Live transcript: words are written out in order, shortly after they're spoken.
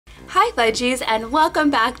Hi Fudgies, and welcome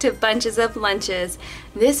back to Bunches of Lunches.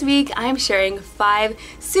 This week I'm sharing 5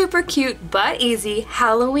 super cute but easy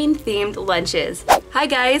Halloween themed lunches. Hi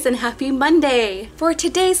guys, and happy Monday! For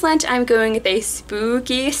today's lunch I'm going with a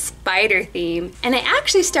spooky spider theme. And I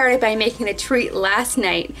actually started by making a treat last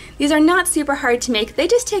night. These are not super hard to make, they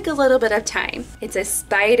just take a little bit of time. It's a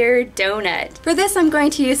spider donut. For this I'm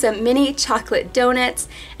going to use some mini chocolate donuts,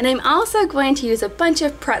 and I'm also going to use a bunch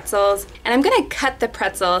of pretzels, and I'm going to cut the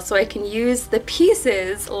pretzel so I can use the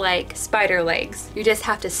pieces like spider legs. You just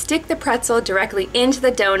have to stick the pretzel directly into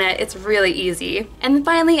the donut. It's really easy. And then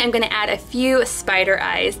finally I'm going to add a few spider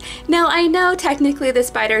eyes. Now I know technically the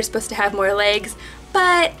spider is supposed to have more legs,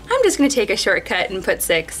 but I'm just going to take a shortcut and put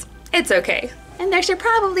 6. It's okay. And there should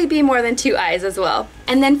probably be more than 2 eyes as well.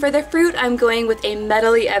 And then for the fruit, I'm going with a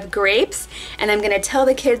medley of grapes, and I'm going to tell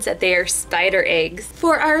the kids that they are spider eggs.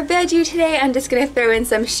 For our veggie today, I'm just going to throw in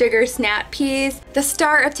some sugar snap peas. The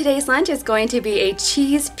star of today's lunch is going to be a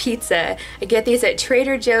cheese pizza. I get these at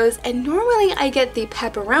Trader Joe's, and normally I get the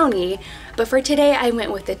pepperoni, but for today I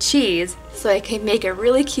went with the cheese so I can make a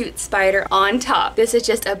really cute spider on top. This is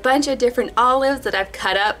just a bunch of different olives that I've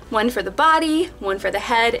cut up, one for the body, one for the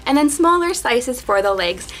head, and then smaller slices for the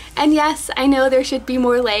legs. And yes, I know there should be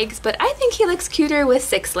more legs, but I think he looks cuter with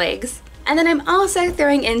 6 legs. And then I'm also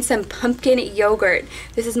throwing in some pumpkin yogurt.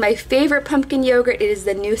 This is my favorite pumpkin yogurt. It is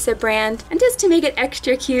the Noosa brand. And just to make it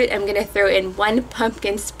extra cute, I'm gonna throw in 1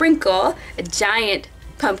 pumpkin sprinkle, a giant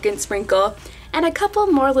pumpkin sprinkle, and a couple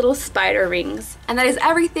more little spider rings. And that is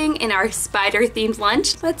everything in our spider themed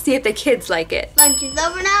lunch. Let's see if the kids like it. Lunch is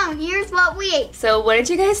over now, and here's what we ate. So what did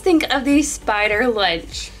you guys think of the spider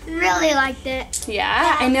lunch? Really liked it.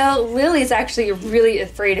 Yeah? I know Lily's actually really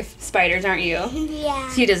afraid of spiders, aren't you? Yeah.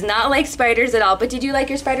 She does not like spiders at all, but did you like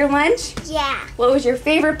your spider lunch? Yeah. What was your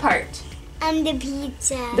favorite part? The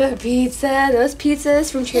pizza. The pizza. Those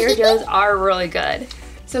pizzas from Trader Joe's are really good.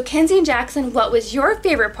 So Kenzie and Jackson, what was your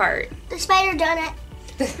favorite part? The spider donut.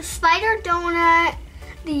 The spider donut,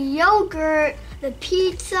 the yogurt, the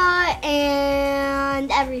pizza, and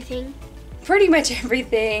everything. Pretty much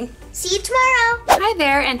everything. See you tomorrow. Hi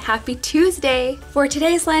there, and happy Tuesday. For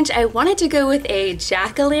today's lunch, I wanted to go with a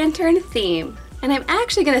jack-o'-lantern theme. And I'm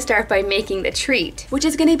actually going to start by making the treat, which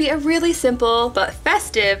is going to be a really simple but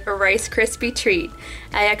festive Rice Krispie treat.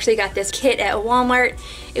 I actually got this kit at Walmart.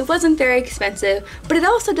 It wasn't very expensive, but it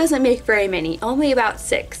also doesn't make very many, only about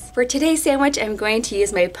 6. For today's sandwich, I'm going to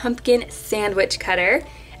use my pumpkin sandwich cutter,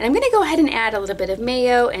 and I'm going to go ahead and add a little bit of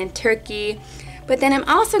mayo and turkey, but then I'm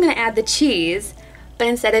also going to add the cheese, but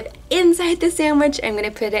instead of inside the sandwich, I'm going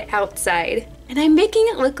to put it outside. And I'm making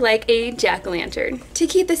it look like a jack-o'-lantern. To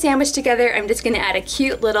keep the sandwich together, I'm just going to add a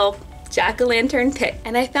cute little jack-o'-lantern pick.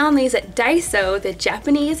 And I found these at Daiso, the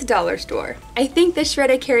Japanese dollar store. I think the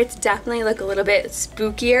shredded carrots definitely look a little bit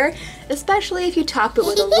spookier, especially if you top it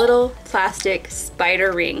with a little plastic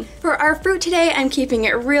spider ring. For our fruit today, I'm keeping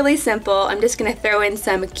it really simple. I'm just going to throw in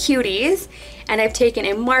some cuties, and I've taken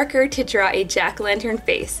a marker to draw a jack-o'-lantern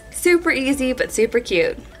face. Super easy, but super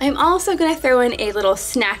cute. I'm also going to throw in a little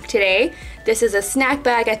snack today. This is a snack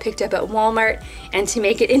bag I picked up at Walmart, and to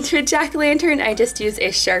make it into a jack-o'-lantern, I just use a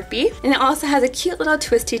Sharpie, and it also has a cute little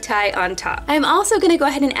twisty tie on top. I'm also going to go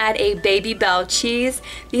ahead and add a Baby Bell cheese.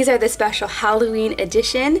 These are the special Halloween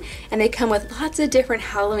edition, and they come with lots of different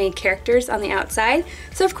Halloween characters on the outside.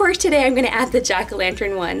 So of course today I'm going to add the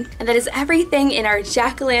jack-o'-lantern one. And that is everything in our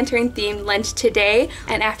jack-o'-lantern themed lunch today,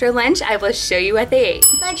 and after lunch I will show you what they ate.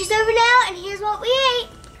 Lunch is over now, and here's what we ate.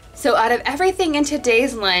 So out of everything in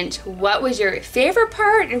today's lunch, what was your favorite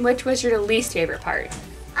part and which was your least favorite part?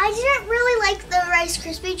 I didn't really like the Rice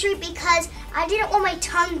Krispie treat because I didn't want my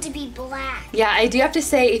tongue to be black. Yeah, I do have to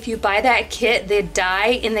say, if you buy that kit, the dye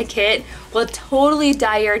in the kit will totally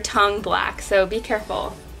dye your tongue black, so be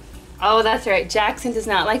careful. Oh, that's right, Jackson does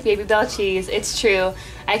not like Baby Bell cheese. It's true.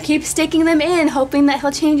 I keep sticking them in, hoping that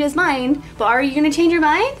he'll change his mind. But are you gonna change your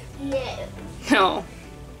mind? No. No.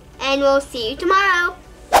 And we'll see you tomorrow.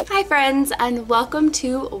 Hi friends, and welcome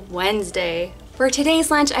to Wednesday. For today's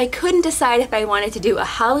lunch, I couldn't decide if I wanted to do a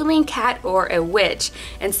Halloween cat or a witch,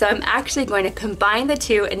 and so I'm actually going to combine the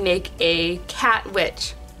two and make a cat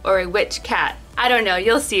witch, or a witch cat. I don't know,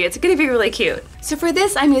 you'll see, it's gonna be really cute. So for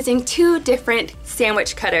this, I'm using 2 different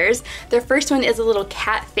sandwich cutters. The first one is a little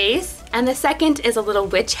cat face, and the second is a little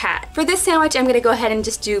witch hat. For this sandwich, I'm gonna go ahead and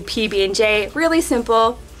just do PB&J, really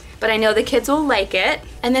simple, but I know the kids will like it.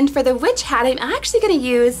 And then for the witch hat, I'm actually gonna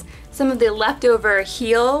use some of the leftover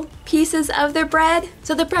heel pieces of their bread.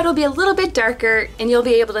 So the bread will be a little bit darker and you'll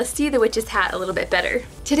be able to see the witch's hat a little bit better.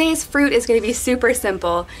 Today's fruit is going to be super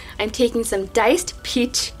simple. I'm taking some diced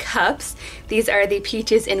peach cups. These are the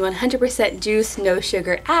peaches in 100% juice, no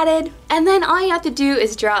sugar added. And then all you have to do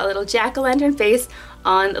is draw a little jack-o'-lantern face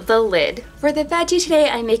on the lid. For the veggie today,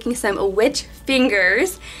 I'm making some witch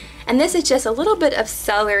fingers. And this is just a little bit of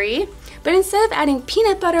celery. But instead of adding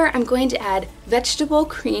peanut butter, I'm going to add vegetable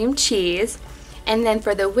cream cheese. And then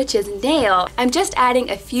for the witch's nail, I'm just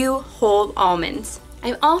adding a few whole almonds.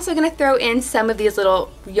 I'm also going to throw in some of these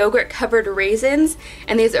little yogurt covered raisins,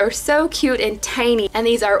 and these are so cute and tiny, and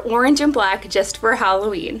these are orange and black just for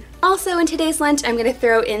Halloween. Also in today's lunch, I'm going to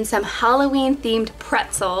throw in some Halloween themed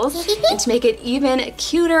pretzels, and to make it even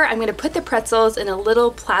cuter, I'm going to put the pretzels in a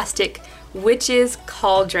little plastic witch's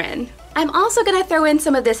cauldron. I'm also going to throw in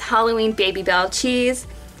some of this Halloween Baby Bell cheese.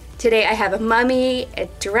 Today I have a mummy, a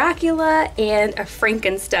Dracula, and a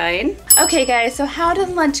Frankenstein. Okay guys, so how did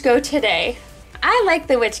lunch go today? I like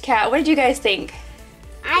the witch cat. What did you guys think?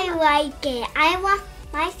 I like it.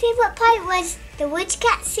 My favorite part was the witch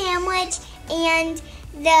cat sandwich and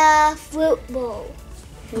the fruit bowl.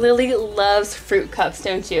 Lily loves fruit cups,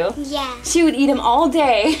 don't you? Yeah. She would eat them all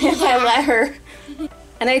day if I let her.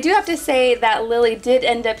 And I do have to say that Lily did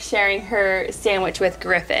end up sharing her sandwich with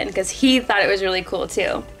Griffin because he thought it was really cool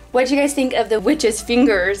too. What did you guys think of the witch's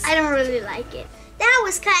fingers? I don't really like it. That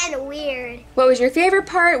was kind of weird. What was your favorite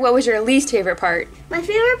part? What was your least favorite part? My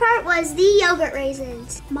favorite part was the yogurt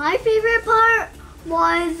raisins. My favorite part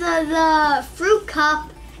was the fruit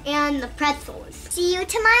cup and the pretzels. See you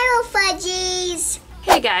tomorrow, Fudgies.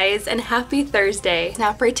 Hey guys, and happy Thursday.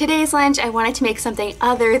 Now for today's lunch, I wanted to make something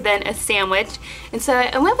other than a sandwich, and so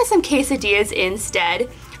I went with some quesadillas instead.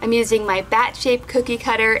 I'm using my bat-shaped cookie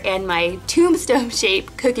cutter and my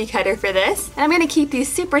tombstone-shaped cookie cutter for this. And I'm gonna keep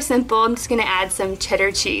these super simple. I'm just gonna add some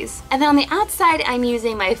cheddar cheese. And then on the outside, I'm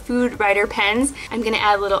using my food writer pens. I'm gonna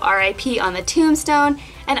add a little RIP on the tombstone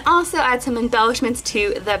and also add some embellishments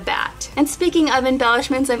to the bat. And speaking of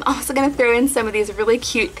embellishments, I'm also gonna throw in some of these really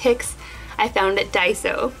cute pics I found at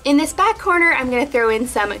Daiso. In this back corner, I'm gonna throw in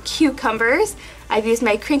some cucumbers. I've used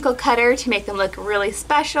my crinkle cutter to make them look really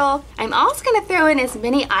special. I'm also gonna throw in as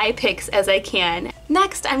many eye picks as I can.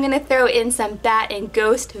 Next, I'm gonna throw in some bat and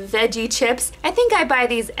ghost veggie chips. I think I buy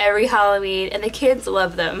these every Halloween and the kids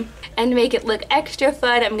love them. And to make it look extra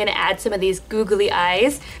fun, I'm gonna add some of these googly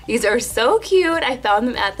eyes. These are so cute. I found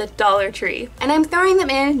them at the Dollar Tree. And I'm throwing them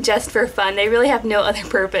in just for fun. They really have no other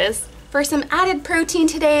purpose. For some added protein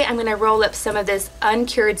today, I'm gonna roll up some of this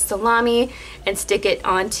uncured salami and stick it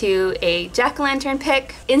onto a jack-o'-lantern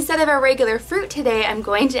pick. Instead of a regular fruit today, I'm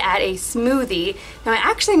going to add a smoothie. Now I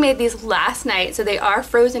actually made these last night, so they are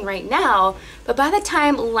frozen right now, but by the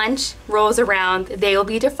time lunch rolls around, they will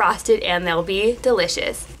be defrosted and they'll be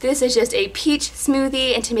delicious. This is just a peach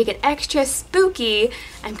smoothie, and to make it extra spooky,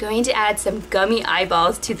 I'm going to add some gummy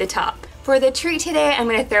eyeballs to the top. For the treat today, I'm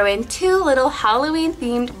gonna throw in 2 little Halloween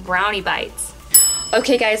themed brownie bites.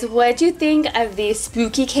 Okay guys, what'd you think of these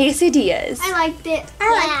spooky quesadillas? I liked it.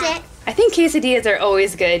 I liked it. I think quesadillas are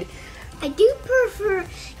always good. I do prefer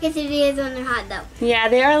quesadillas when they're hot though. Yeah,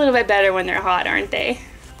 they are a little bit better when they're hot, aren't they?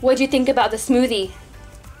 What'd you think about the smoothie?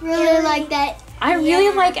 Really like that. I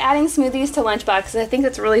really like adding smoothies to lunchboxes. I think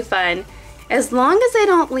it's really fun. As long as they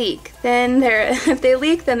don't leak, then if they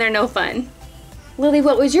leak, then they're no fun. Lily,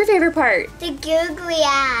 what was your favorite part? The googly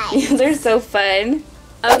eyes. They're so fun.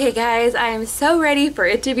 Okay guys, I am so ready for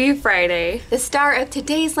it to be Friday. The star of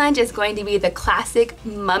today's lunch is going to be the classic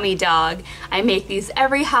mummy dog. I make these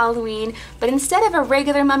every Halloween, but instead of a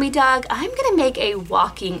regular mummy dog, I'm gonna make a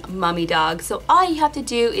walking mummy dog. So all you have to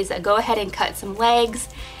do is go ahead and cut some legs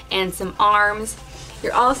and some arms.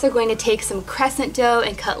 You're also going to take some crescent dough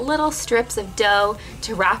and cut little strips of dough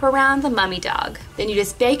to wrap around the mummy dog. Then you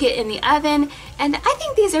just bake it in the oven, and I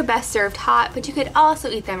think these are best served hot, but you could also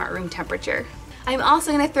eat them at room temperature. I'm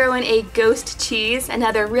also going to throw in a ghost cheese,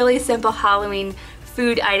 another really simple Halloween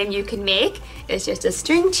food item you can make. It's just a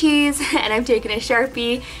string cheese, and I've taken a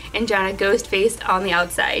Sharpie and drawn a ghost face on the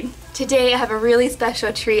outside. Today I have a really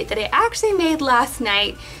special treat that I actually made last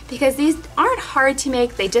night because these aren't hard to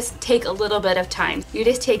make, they just take a little bit of time. You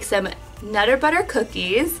just take some Nutter Butter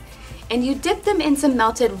cookies and you dip them in some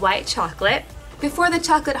melted white chocolate. Before the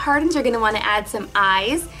chocolate hardens, you're going to want to add some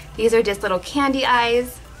eyes. These are just little candy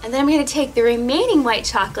eyes. And then I'm going to take the remaining white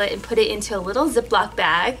chocolate and put it into a little Ziploc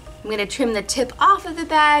bag. I'm going to trim the tip off of the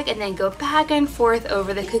bag and then go back and forth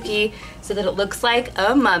over the cookie so that it looks like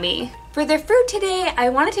a mummy. For the fruit today, I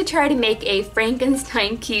wanted to try to make a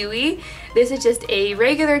Frankenstein kiwi. This is just a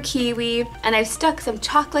regular kiwi, and I've stuck some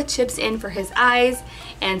chocolate chips in for his eyes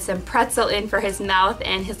and some pretzel in for his mouth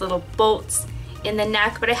and his little bolts in the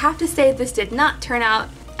neck, but I have to say this did not turn out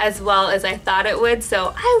as well as I thought it would,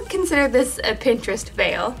 so I would consider this a Pinterest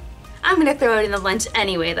fail. I'm gonna throw it in the lunch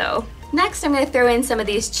anyway though. Next, I'm gonna throw in some of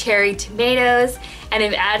these cherry tomatoes, and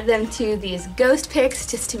I've added them to these ghost picks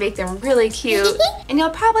just to make them really cute. And you'll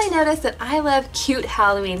probably notice that I love cute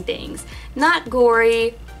Halloween things, not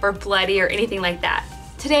gory or bloody or anything like that.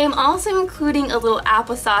 Today I'm also including a little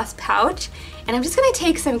applesauce pouch, and I'm just gonna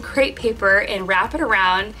take some crepe paper and wrap it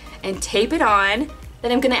around and tape it on.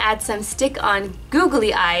 Then I'm gonna add some stick-on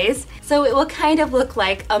googly eyes so it will kind of look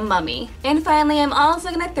like a mummy. And finally, I'm also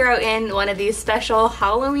gonna throw in one of these special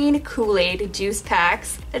Halloween Kool-Aid juice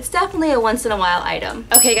packs. It's definitely a once-in-a-while item.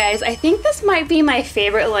 Okay guys, I think this might be my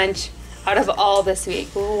favorite lunch out of all this week.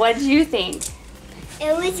 What do you think?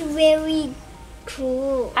 It was really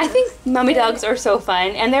cool. I think mummy dogs are so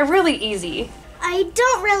fun, and they're really easy. I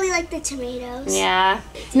don't really like the tomatoes. Yeah.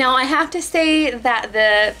 Now I have to say that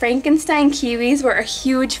the Frankenstein kiwis were a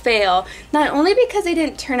huge fail. Not only because they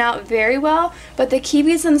didn't turn out very well, but the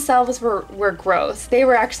kiwis themselves were gross. They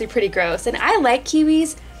were actually pretty gross. And I like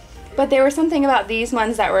kiwis, but there was something about these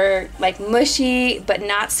ones that were like mushy, but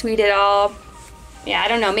not sweet at all. Yeah, I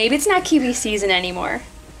don't know. Maybe it's not kiwi season anymore.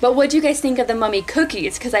 But what do you guys think of the mummy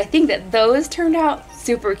cookies? Because I think that those turned out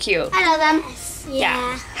super cute. I love them.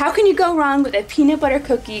 Yeah. How can you go wrong with a peanut butter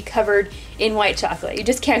cookie covered in white chocolate? You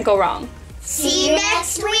just can't go wrong. See you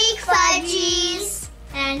next week, Fudgies.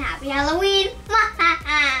 And happy Halloween.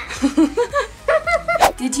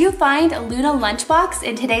 Did you find Luna Lunchbox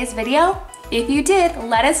in today's video? If you did,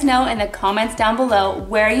 let us know in the comments down below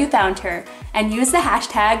where you found her and use the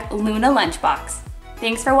hashtag Luna Lunchbox.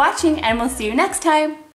 Thanks for watching, and we'll see you next time.